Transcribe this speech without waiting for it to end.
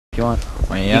If you want.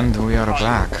 And we are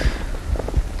back.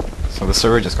 So the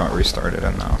server just got restarted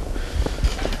and now.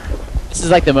 This is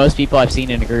like the most people I've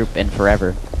seen in a group in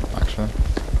forever. Actually.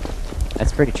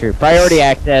 That's pretty true. Priority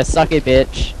access, suck it,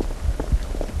 bitch.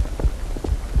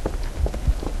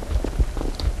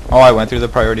 Oh, I went through the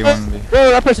priority one.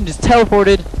 Whoa, that person just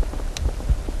teleported.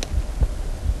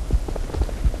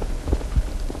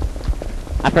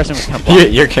 That person was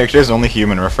coming. Your character is only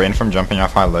human. Refrain from jumping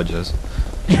off high ledges.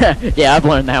 Yeah, I've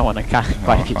learned that one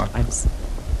quite a few fuck. times.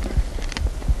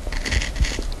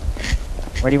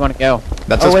 Where do you want to go?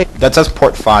 That says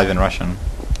port 5 in Russian.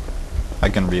 I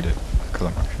can read it because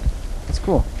I'm Russian. That's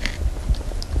cool.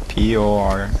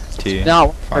 P-O-R-T.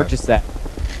 No, purchase that.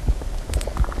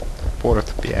 Port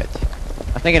 5.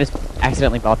 I think I just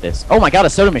accidentally bought this. Oh my god, a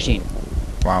soda machine.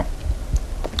 Wow.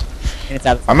 And it's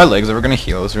out. Are my legs ever gonna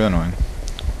heal? It's really annoying.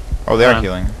 Oh, they are Uh-huh.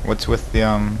 healing. What's with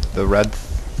the red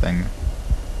thing?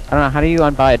 I don't know. How do you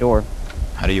unbuy a door?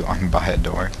 How do you unbuy a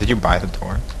door? Did you buy the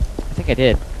door? I think I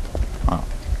did. Oh.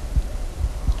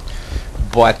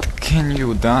 But can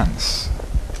you dance?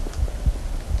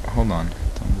 Hold on.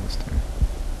 Don't do this to me.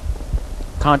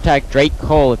 Contact Drake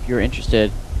Cole if you're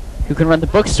interested. Who can run the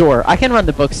bookstore? I can run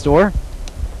the bookstore.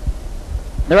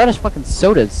 They're out of fucking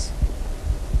sodas.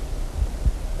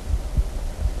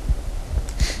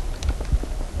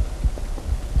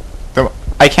 So,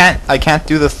 I can't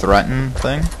do the threaten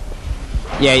thing.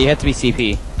 Yeah, you have to be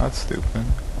CP. That's stupid. I'm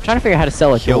trying to figure out how to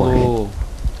sell a door.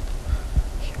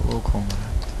 Hello, combat.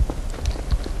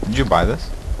 Did you buy this?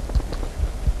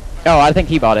 Oh, I think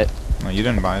he bought it. No, you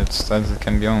didn't buy it. It says it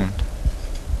can be owned.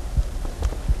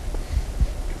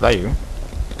 Is that you?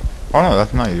 Oh no,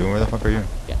 that's not you. Where the fuck are you?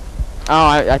 Yeah. Oh,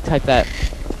 I typed that.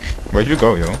 Where'd you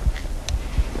go, yo?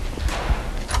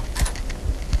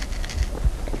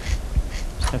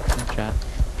 Typed in the chat.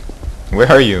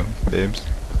 Where are you, babes?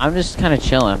 I'm just kind of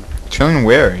chilling. Chilling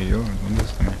where, yo? Don't do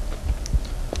this to me.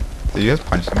 Did you guys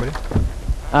punch somebody?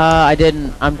 I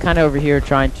didn't. I'm kind of over here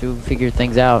trying to figure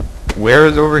things out. Where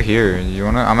is over here? You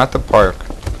wanna? I'm at the park.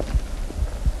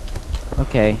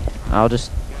 Okay, I'll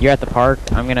just. You're at the park.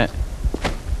 I'm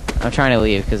trying to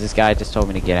leave because this guy just told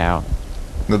me to get out.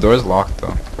 The door's locked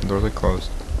though. The doors are closed.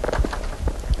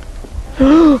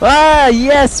 Ah,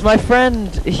 yes, my friend.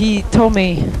 He told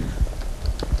me.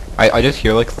 I just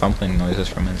hear like thumping noises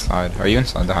from inside. Are you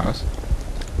inside the house?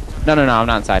 No, I'm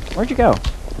not inside. Where'd you go?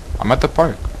 I'm at the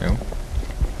park, yo.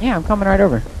 Yeah, I'm coming right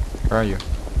over. Where are you?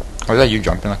 Or is that you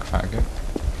jumping like a faggot?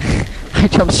 I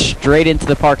jumped straight into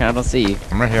the park and I don't see you.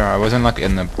 I'm right here. I wasn't like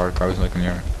in the park. I was like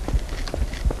near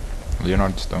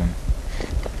Leonard Stone.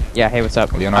 Yeah, hey, what's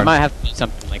up? Leonard. I might have to do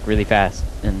something like really fast.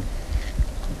 And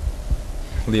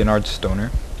Leonard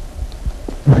Stoner.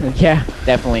 yeah,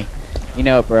 definitely. You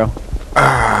know it, bro.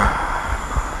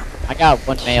 I got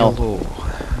one mail. Hello.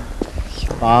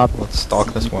 Bob. Let's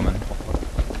stalk this woman.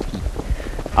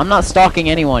 I'm not stalking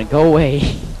anyone. Go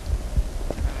away.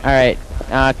 Alright.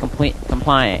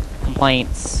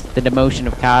 Complaints. The demotion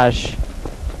of Kaj.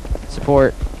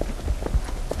 Support.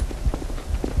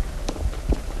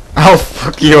 I'll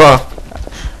fuck you up.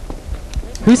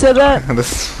 Who said that?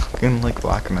 This fucking like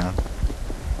black man.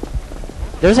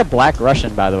 There's a black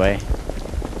Russian, by the way.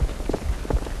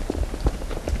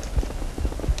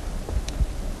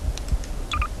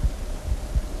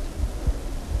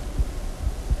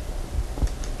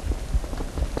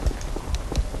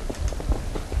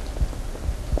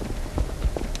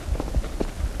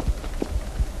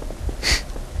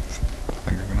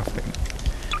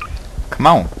 Come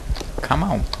on. Come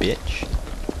on, bitch.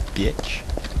 Bitch.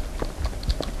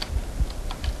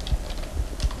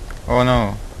 Oh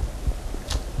no.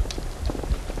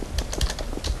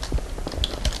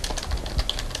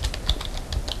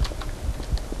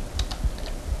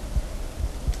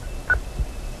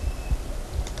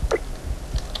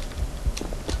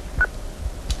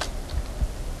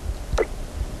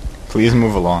 Please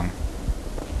move along.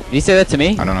 Did he say that to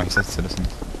me? I don't know, he said citizens.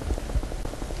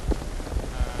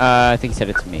 I think he said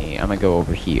it to me. I'm gonna go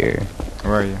over here.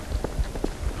 Where are you?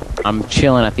 I'm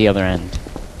chilling at the other end.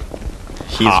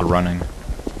 He's running.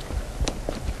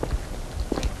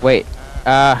 Wait.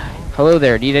 Hello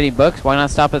there. Need any books? Why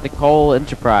not stop at the Cole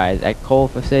Enterprise at Cole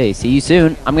Facility? See you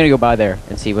soon. I'm gonna go by there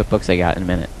and see what books I got in a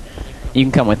minute. You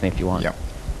can come with me if you want. Yep.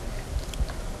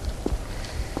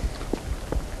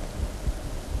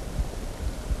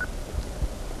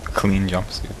 Clean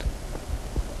jumpsuit.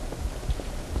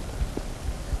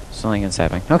 Something is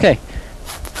happening. Okay.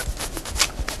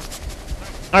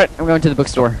 Alright, I'm going to the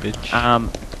bookstore. Bitch.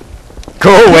 Go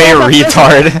away,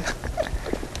 retard!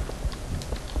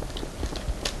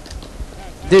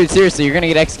 Dude, seriously, you're gonna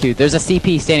get executed. There's a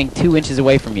CP standing 2 inches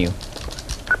away from you.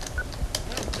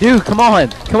 Dude, come on!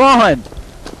 Come on!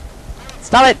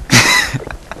 Stop it!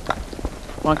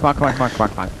 Come on, come on, come on, come on, come on,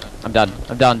 come on. I'm done.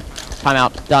 I'm done. Time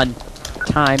out. Done.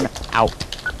 Time out.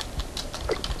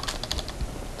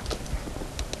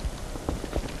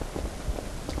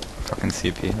 Fucking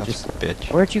CP. That's just a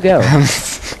bitch. Where'd you go?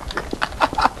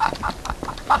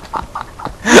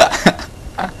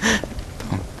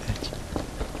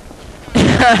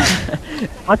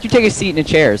 Why don't you take a seat in a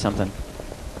chair or something?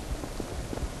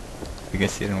 You can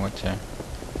see it in what chair?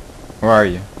 Where are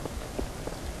you?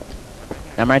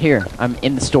 I'm right here. I'm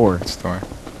in the store. What store?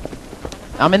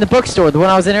 I'm in the bookstore, the one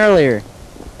I was in earlier.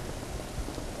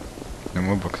 In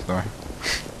what bookstore?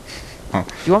 Oh.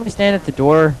 Do you want me to stand at the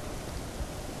door?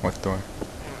 What door?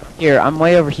 Here, I'm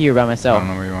way over here by I myself. don't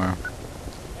know where you are.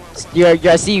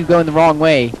 I see you going the wrong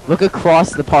way. Look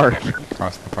across the park.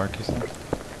 Across the park, you said?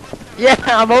 Yeah,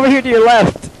 I'm over here to your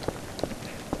left.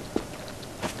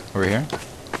 Over here?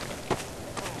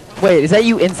 Wait, is that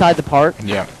you inside the park?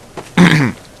 Yeah.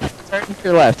 Turn to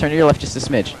your left. Turn to your left just a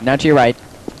smidge. Now to your right.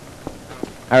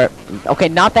 Alright. Okay,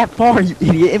 not that far, you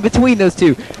idiot. In between those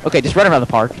two. Okay, just run around the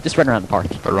park. Just run around the park.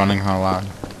 But running how loud?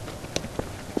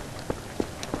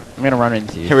 I'm gonna run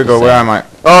into you. Here we go, where am I?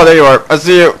 Oh, there you are. I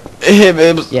see you. Hey,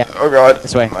 babes. Yeah. Oh, God.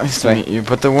 This way. Nice This to way. meet you.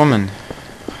 But the woman.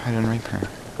 I didn't rape her.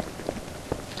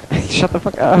 Shut the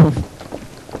fuck up.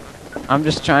 I'm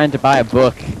just trying to buy a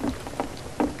book.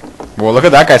 Well, look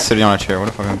at that guy sitting on a chair. What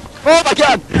a fucking... Oh my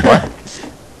god! What?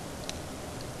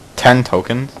 10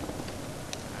 tokens?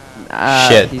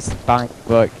 Shit. He's buying a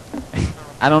book.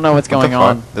 I don't know what's What the going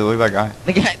on. fuck? They look like that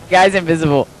guy. The guy's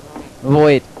invisible.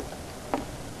 Void.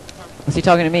 What's he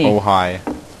talking to me? Oh, hi.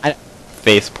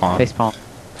 Face palm. Face palm.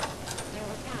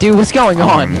 Dude, what's going I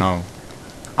on? don't know.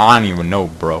 I don't even know,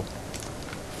 bro.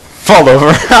 Fall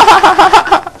over.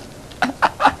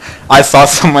 I saw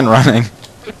someone running.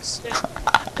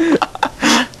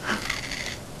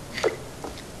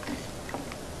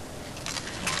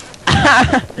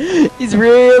 He's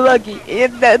real lucky.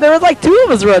 There was like 2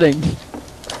 of us running.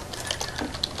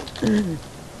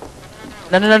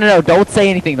 No. Don't say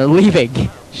anything. They're leaving.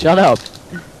 Shut up.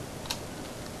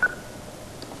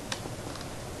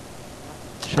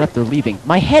 Shut up, they're leaving.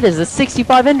 My head is a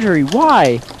 65 injury.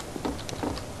 Why?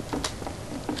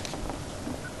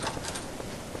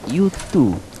 You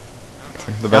too.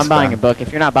 The best I'm buying guy. a book.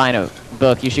 If you're not buying a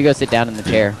book, you should go sit down in the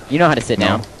chair. You know how to sit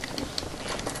No.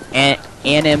 down.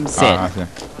 Anim sit. I see.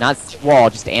 Not wall,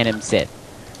 just anim sit.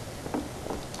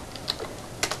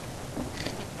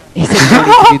 He said you don't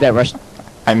need to do that Russian.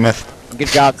 I missed. Good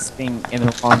job sitting in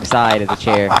the wrong side of the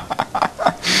chair.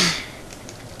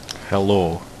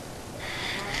 Hello.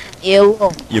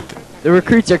 Ew. You The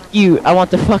recruits are cute. I want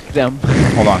to fuck them.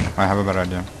 Hold on. I have a better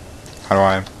idea. How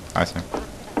do I see.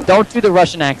 Don't do the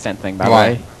Russian accent thing, by the Why?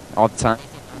 way. All the time.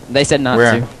 They said not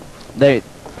Where? to. They,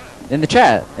 in the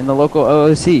chat, in the local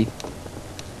OOC.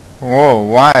 Whoa,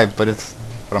 why? But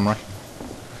I'm Russian.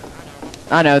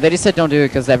 I know, they just said don't do it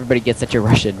because everybody gets that you're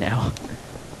Russian now.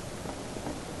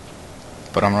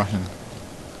 But I'm Russian.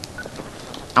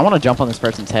 I want to jump on this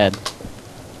person's head.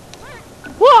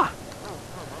 Wah!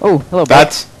 Oh, hello, bud.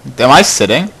 That's... Am I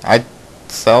sitting? I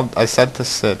said to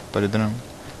sit, but it didn't...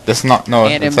 This is not... No,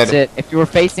 And it said... sit. If you were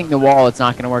facing the wall, it's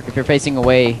not going to work. If you're facing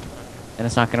away, then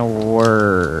it's not going to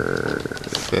work.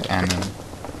 Sit anim.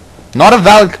 Not a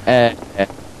valid...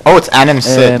 Oh, it's anim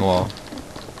sit. Well...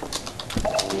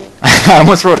 I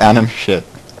almost wrote anim shit.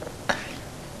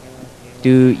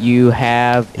 Do you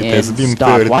have It in has been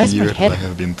stock? 30 Why is my years head? I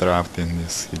have been trapped in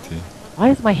this city. Why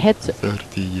is my head?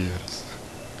 30 years.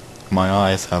 My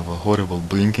eyes have a horrible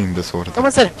blinking disorder.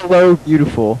 Someone said hello,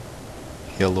 beautiful.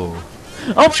 Hello.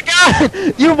 Oh my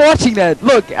god! You're watching that!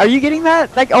 Look, are you getting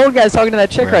that? That old guy's talking to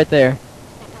that chick Where? right there.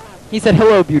 He said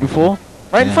hello, beautiful.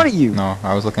 Right in Yeah. front of you. No,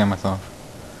 I was looking at myself.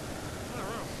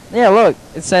 Yeah, look.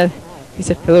 It said... He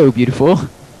said hello, beautiful. Are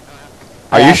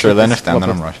I you asked sure if they this understand that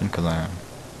was- I'm Russian? Because I am.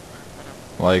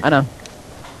 Like, I know.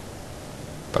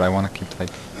 but I want to keep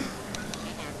typing.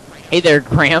 Hey there,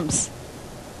 Gramps.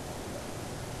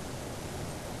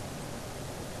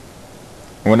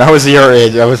 When I was your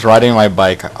age, I was riding my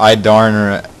bike. I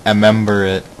darn remember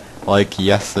it like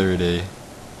yesterday.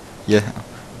 Yeah,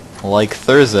 like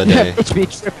Thursday.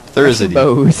 Thursday.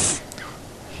 Bose.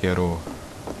 Hero.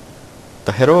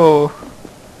 The hero.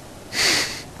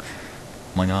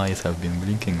 My eyes have been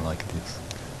blinking like this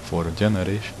for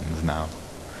generations now.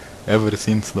 Ever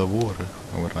since the war,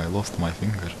 where I lost my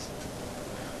fingers.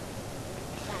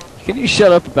 Can you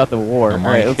shut up about the war? And my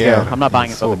Alright, let's go. hair I'm not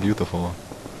buying a is so book. beautiful.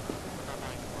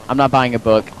 I'm not buying a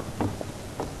book.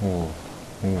 Oh,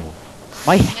 oh.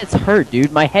 My head's hurt,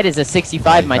 dude. My head is a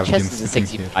 65. I My have chest been is a sitting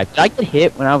 65. Did I get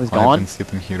hit when I was I've gone? been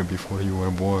sitting here before you were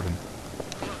born.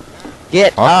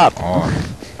 Get up! Oh.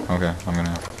 Okay, I'm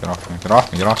gonna get off me. Get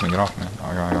off me, get off me, get off me.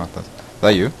 Okay, I got this. Is that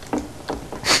you?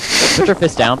 Put your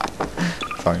fist down.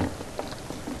 Sorry.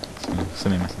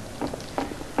 Send me a message.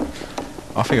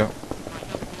 Off you go.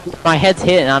 My head's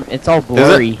hit and it's all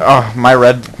blurry. Is it? Oh, my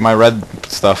red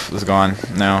stuff is gone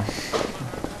now.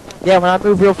 Yeah, when I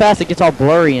move real fast, it gets all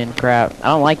blurry and crap. I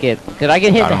don't like it. Did I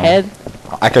get hit in the head?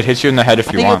 I could hit you in the head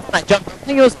if you want. I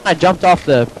think it was when I jumped off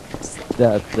the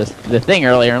thing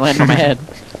earlier and landed on my head.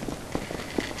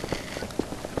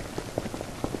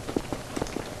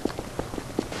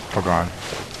 Oh god.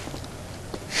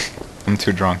 I'm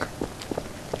too drunk.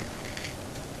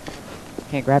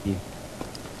 Can't grab you.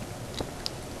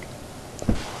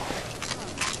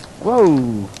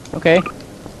 Whoa. Okay.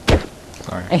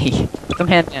 Sorry. Hey, put them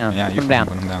hand down. Yeah, put you them down.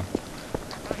 put them down.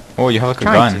 Oh, you have like a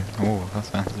Trying gun. Oh, that's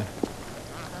fancy.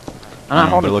 I'm not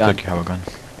holding but it a looks gun. like you have a gun.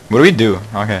 What do we do?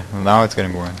 Okay, well, now it's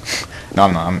getting boring. No,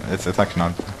 I'm not. It's actually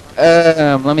not.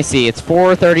 Let me see. It's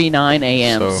 4:39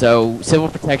 a.m. So civil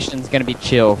protection's gonna be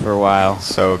chill for a while.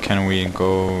 So can we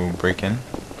go break in?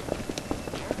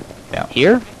 Yeah.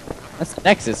 Here? That's the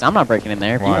Nexus. I'm not breaking in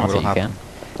there. If Why? you want to, What'll you happen? can.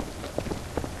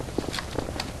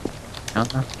 I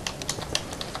don't know.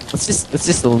 Let's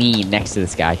just lean next to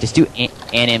this guy. Just do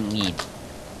an lean.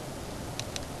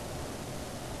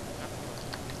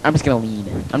 I'm just gonna lean.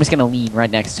 I'm just gonna lean right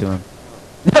next to him.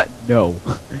 No.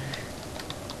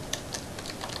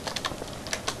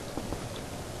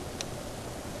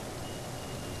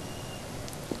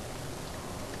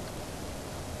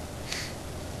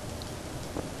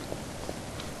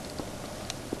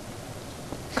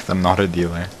 Because I'm not a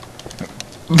dealer.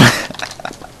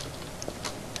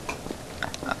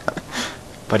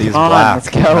 But he's black. Let's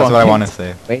go. That's what I want to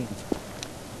say. Wait.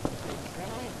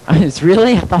 It's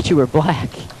really? I thought you were black.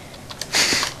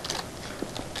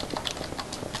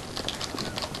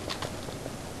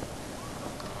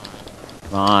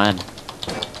 Come on.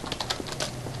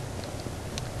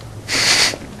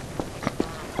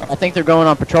 I think they're going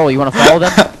on patrol. You want to follow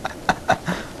them?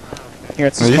 Here,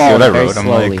 it's You see small, what I very wrote? I'm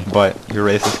slowly. like, but you're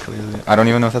racist clearly. I don't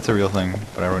even know if that's a real thing,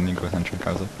 but I wrote an egocentric.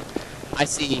 I was like, I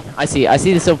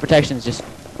see the civil protection's just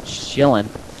chilling.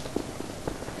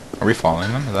 are we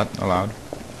following them? Is that allowed?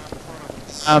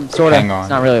 Sort of. Hang on. It's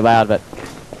not really loud, but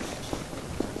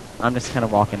I'm just kind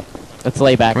of walking. Let's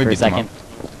lay back Can we for a beat them second.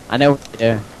 I know what to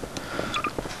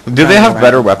do. Do they have around.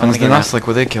 better I'm weapons gonna than get us? Like,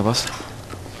 would they kill us?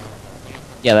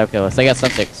 Yeah, they'll kill us. They got some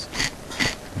sticks.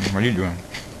 What are you doing?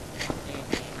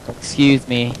 Excuse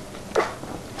me.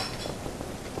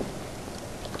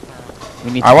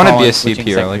 We need to I want to call be in a switching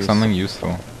CP, like sectors. something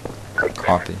useful.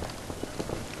 Copy.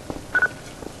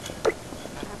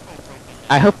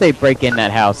 I hope they break in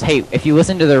that house. Hey, if you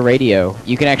listen to their radio,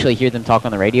 you can actually hear them talk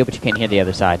on the radio, but you can't hear the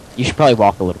other side. You should probably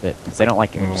walk a little bit, because they don't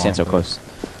like it when you stand so close.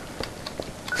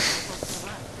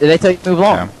 Did they tell you to move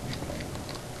along? Yeah.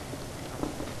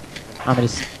 I'm gonna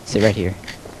just sit right here.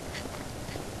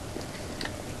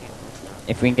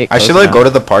 If we can get I close should like enough. go to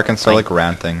the park and start like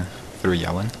ranting through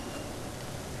yelling.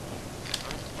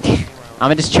 I'm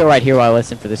gonna just chill right here while I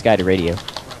listen for this guy to radio.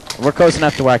 We're close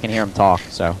enough to where I can hear him talk,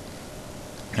 so.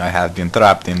 I have been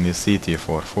trapped in this city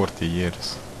for 40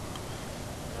 years.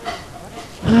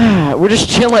 We're just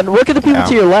chilling. Look at the people Yeah.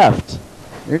 to your left.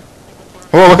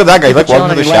 Oh, look at that guy. He's like People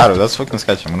walking through the chilling on your shadows. That's fucking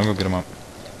sketchy. I'm gonna go get him up.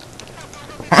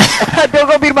 Don't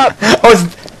go beat him up! Oh,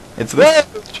 it's this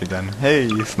chicken. Hey,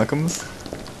 Snookums.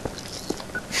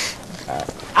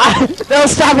 No,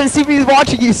 stop it! CP's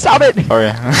watching you! Stop it!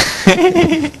 Sorry.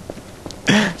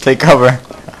 Take cover.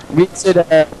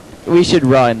 We should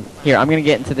run. Here, I'm gonna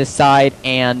get into this side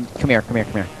and come here.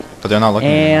 But they're not looking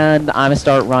at And I'm gonna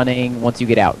start running once you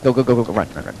get out. Go, run.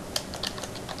 me.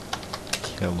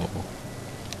 Hello.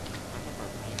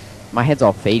 My head's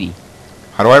all fadey.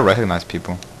 How do I recognize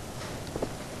people?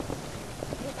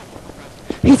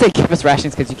 He said give us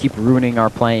rations because you keep ruining our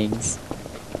playings.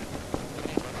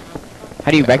 How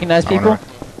do you recognize I wanna people?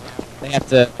 They have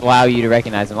to allow you to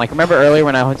recognize them. Like, remember earlier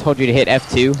when I told you to hit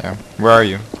F2? Yeah. Where are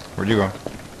you? Where'd you go?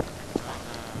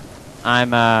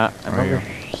 I'm are over you?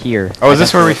 here. Oh, is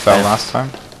this I where we guess fell that's- last time?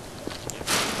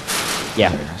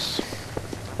 Yeah. Yes.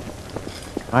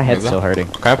 My head's Is still that- hurting,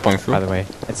 Can I point through? by the way.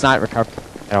 It's not recovered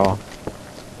at all.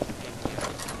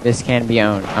 This can be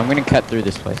owned. I'm gonna cut through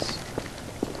this place.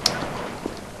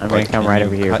 I'm gonna come right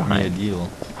over here Cut me a behind. deal.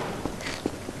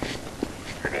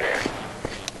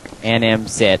 And am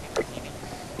sit.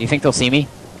 You think they'll see me?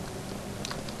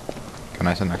 Can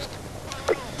I sit next?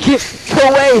 Go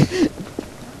away!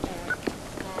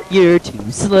 You're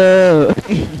too slow.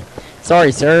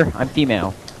 Sorry, sir. I'm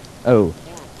female. Oh.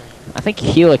 I think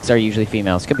Helix are usually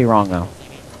females. Could be wrong, though.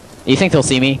 You think they'll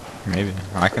see me? Maybe.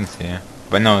 I can see it.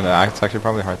 But no, that's actually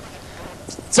probably hard.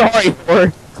 Sorry,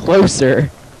 we're closer.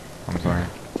 I'm sorry.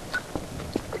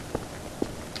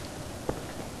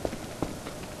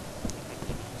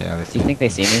 Yeah, they see Do you think they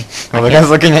see me? Oh, the guy's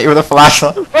looking at you with a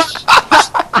flashlight.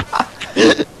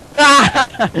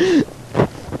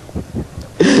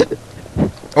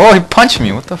 Oh, he punched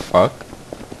me. What the fuck?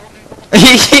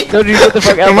 Don't you get the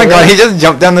fuck out Oh my of the god, way. he just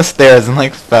jumped down the stairs and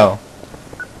like fell.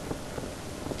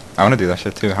 I want to do that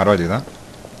shit too. How do I do that?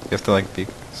 You have to like be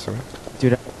sort of.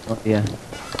 Dude, yeah.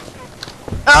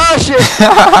 Oh shit!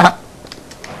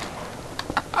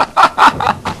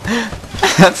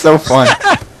 That's so fun.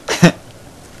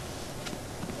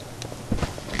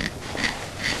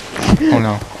 Oh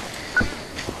no.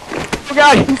 Oh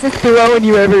god, he's just throwing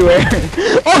you everywhere.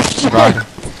 Oh shit! God.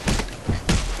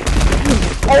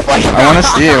 Oh my god! I want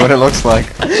to see it, what it looks like.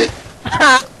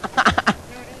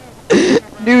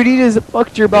 Dude, he just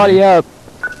fucked your body up.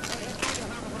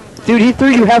 Dude, he threw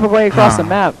you halfway across the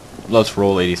map. Let's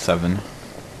roll 87.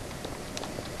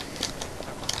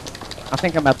 I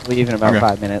think I'm about to leave in about Okay.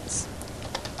 5 minutes.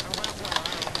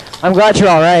 I'm glad you're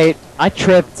alright. I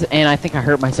tripped and I think I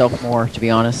hurt myself more, to be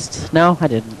honest. No, I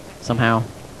didn't. Somehow.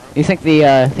 You think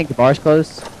the bar's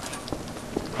closed?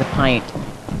 The pint.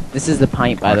 This is the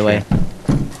pint, by the way.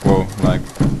 Whoa, like.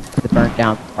 The burnt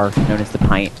down bar known as the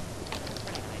pint.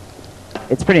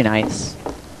 It's pretty nice.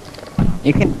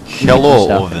 You can eat Hello,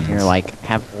 stuff ovens. in here, like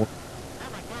have.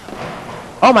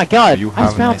 Oh my god! You I have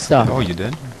just found nice stuff. Oh, you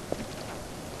did?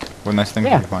 What nice thing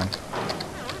Yeah. did you find?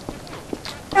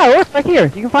 Yeah, look right here.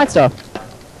 You can find stuff.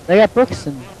 They got books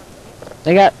and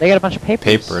they got a bunch of papers.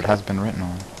 Paper, it has been written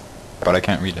on. But I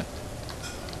can't read it.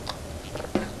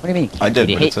 What do you mean? I did,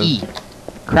 Hit but it says. E.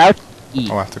 Crouch. E.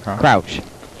 Oh, I have to crouch. Crouch.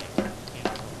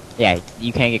 Yeah,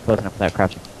 you can't get close enough without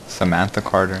crouching. Samantha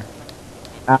Carter.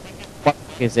 What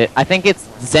is it? I think it's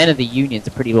Zen of the Union. It's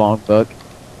a pretty long book.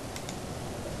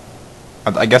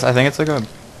 I think it's like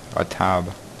a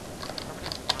tab.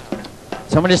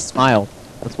 Someone just smiled.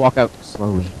 Let's walk out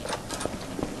slowly.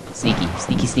 Sneaky,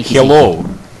 sneaky, sneaky. Hello.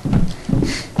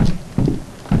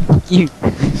 You.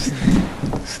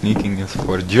 Sneaking is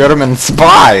for German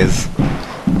spies.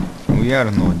 We are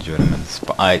no German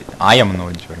spy. I am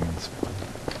no German spy.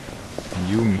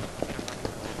 You.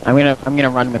 I'm gonna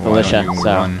run with Why Alicia. don't you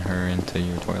So run her into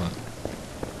your toilet?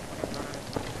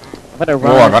 I'm gonna Oh,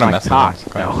 run I with got a my message. cock.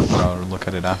 Okay, No. I'll look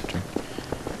at it after.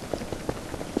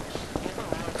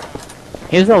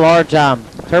 Here's a large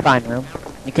turbine room.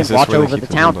 You can Is this watch where they over keep the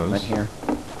the town from windows? in here.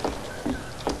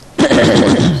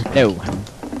 No.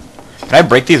 Can I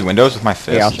break these windows with my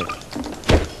fist? Here, I'll show you.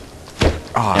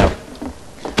 Ah.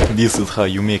 This is how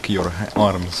you make your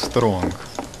arms strong.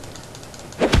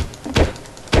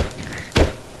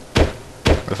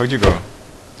 Where the fuck did you go?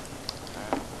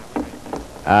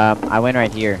 I went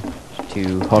right here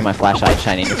to hold my flashlight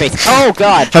shining in your face. Oh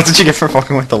god! That's what you get for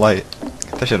fucking with the light.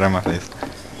 Get that shit out of my face.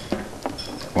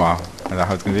 Wow. Is that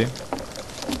how it's gonna be?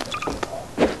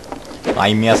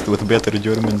 I messed with better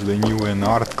Germans than you in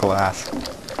art class.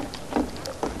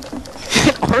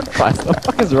 Art class? What the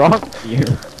fuck is wrong with you?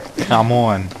 Come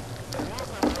on.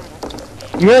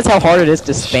 You realize how hard it is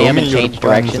to Show spam me and your change Panzer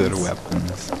directions?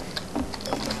 weapons.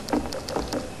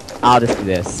 I'll just do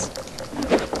this.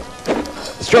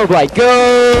 Strobe light,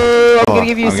 go! I'm gonna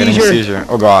give you a I'm getting seizure. a seizure.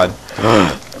 Oh god.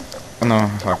 Oh no,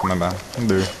 fuck, my bad.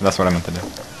 Dude, that's what I meant to do.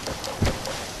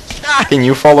 Can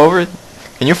you fall over?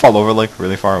 Can you fall over like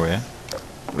really far away?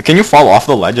 Can you fall off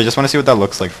the ledge? I just want to see what that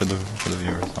looks like for the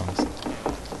viewers. Honestly.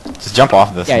 Just jump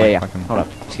off this. Yeah, like, yeah, yeah. fucking- Hold up.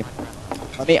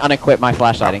 Let me unequip my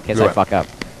flashlight in case Do I it. fuck up.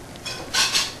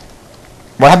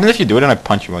 What happens if you do it and I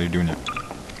punch you while you're doing it? Okay,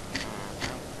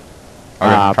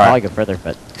 I'll try probably it. go further,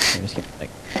 but I'm just gonna like.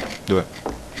 Do it.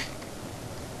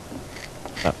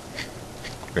 Up.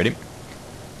 Ready?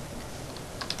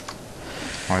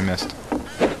 Oh, I missed.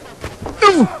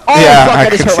 Oh Yeah, fuck! I I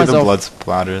just can hurt see the myself. blood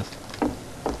splatters.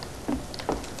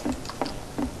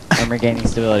 I'm regaining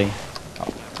stability.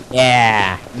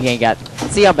 Yeah, you ain't got.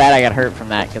 See how bad I got hurt from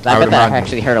that? Because I would bet that imagine.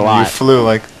 actually hurt a You lot. flew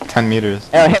like 10 meters.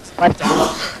 Oh, I hit my left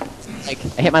leg.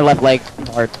 I hit my left leg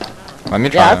hard. Let me Yeah,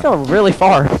 try I fell really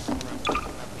far.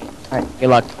 Alright, good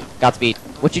luck. Godspeed.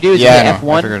 What you do is Yeah, I you know. hit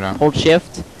I figured it F1, out. hold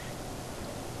shift.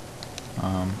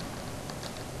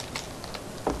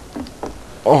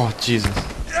 Oh, Jesus.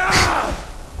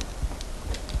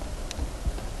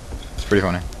 It's pretty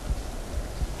funny.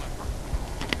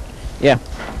 Yeah,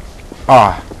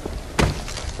 Ah,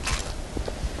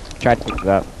 tried to pick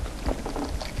you up.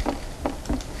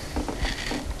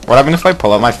 what happened if I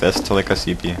pull out my fist to like a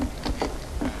CP?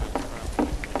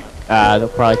 They'll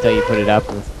probably tell you put it up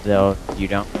if you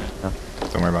don't. No.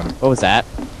 Don't worry about it. What was that?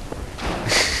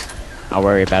 I'll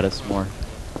worry about it some more.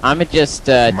 I'ma just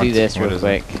do this real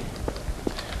quick.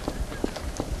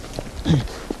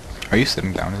 Are you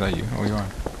sitting down? Is that you? Oh, you are.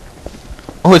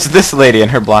 Oh, it's this lady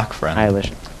and her black friend.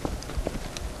 Eilish.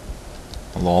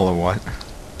 Lol or what?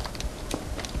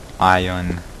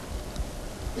 Ion.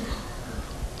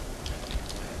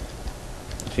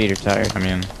 Feet are tired. I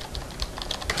mean...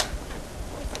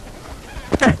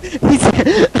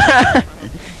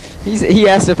 he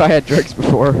asked if I had drugs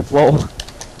before. Lol.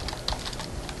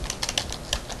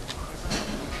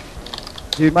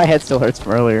 Dude, my head still hurts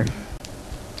from earlier.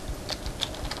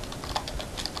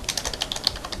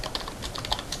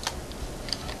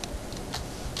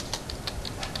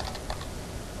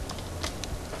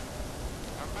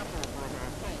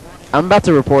 I'm about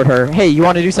to report her. Hey, you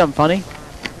want to do something funny?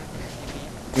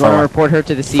 You want to report her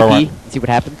to the CP and see what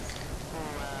happens?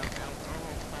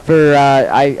 For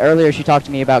earlier she talked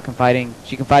to me about confiding.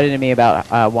 She confided in me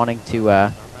about wanting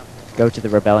to go to the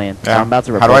rebellion. Yeah. So I'm about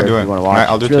to report How do I her do if it? you want to watch.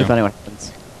 I'll do it's really too. funny what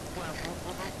happens.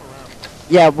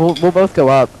 Yeah, we'll both go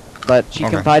up, but she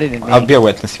confided in me. I'll be a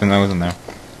witness even though I wasn't there.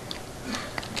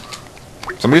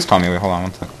 Somebody's calling me. Wait, hold on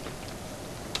one second.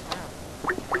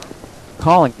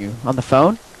 Calling you on the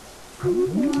phone?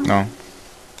 No.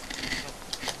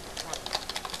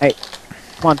 Hey,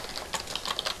 come on.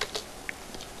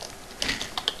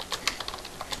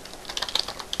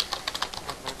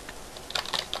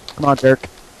 Come on, Dirk.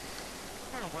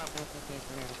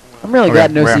 I'm really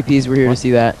glad no CPs were here to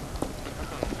see that.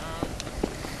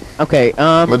 Okay,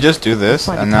 we'll just do this,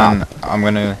 and then I'm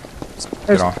gonna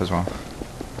get off as well.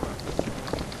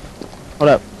 Hold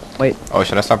up. Wait. Oh,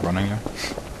 should I stop running here?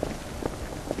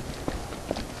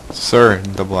 Sir,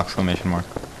 double exclamation mark.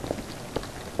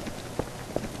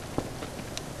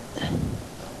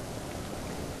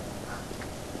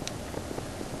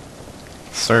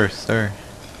 Sir.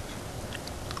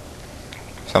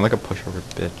 Sound like a pushover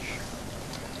bitch.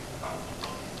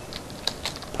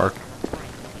 Park.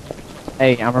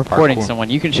 Hey, I'm reporting someone.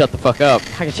 You can shut the fuck up.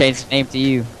 I can change the name to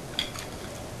you.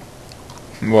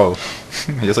 Whoa.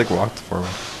 He just like walked forward.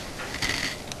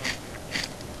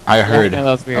 I heard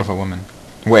of a woman.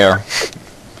 Where?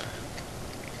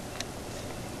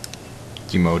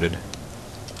 Demoted.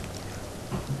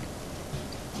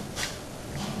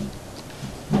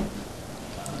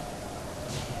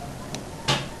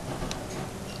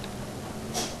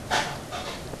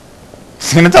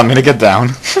 He's gonna tell me to get down.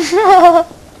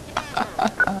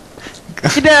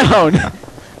 Get down!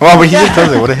 Wow, but he just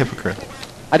does it. What a hypocrite.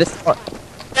 I just...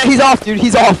 Yeah, he's off, dude.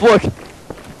 He's off. Look.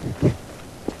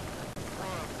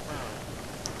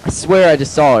 I swear I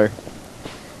just saw her.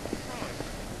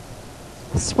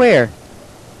 I swear.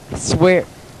 Let's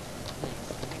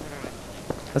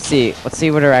see. Let's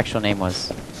see what her actual name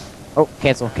was. Oh,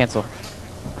 cancel.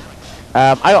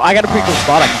 I got a pretty cool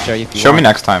spot I can show you if you want. Show me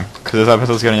next time, because this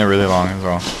episode's getting really long as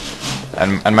well.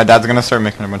 And my dad's gonna start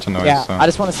making a bunch of noise. Yeah, so. I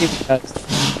just want to see what it does.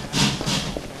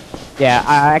 Yeah,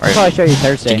 I can probably show you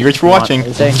Thursday. Thank you guys for watching.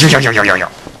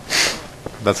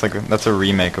 That's a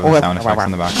remake of the sound effects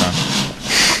in the background.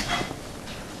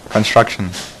 Construction.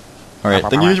 Alright,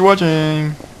 thank you guys for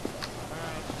watching.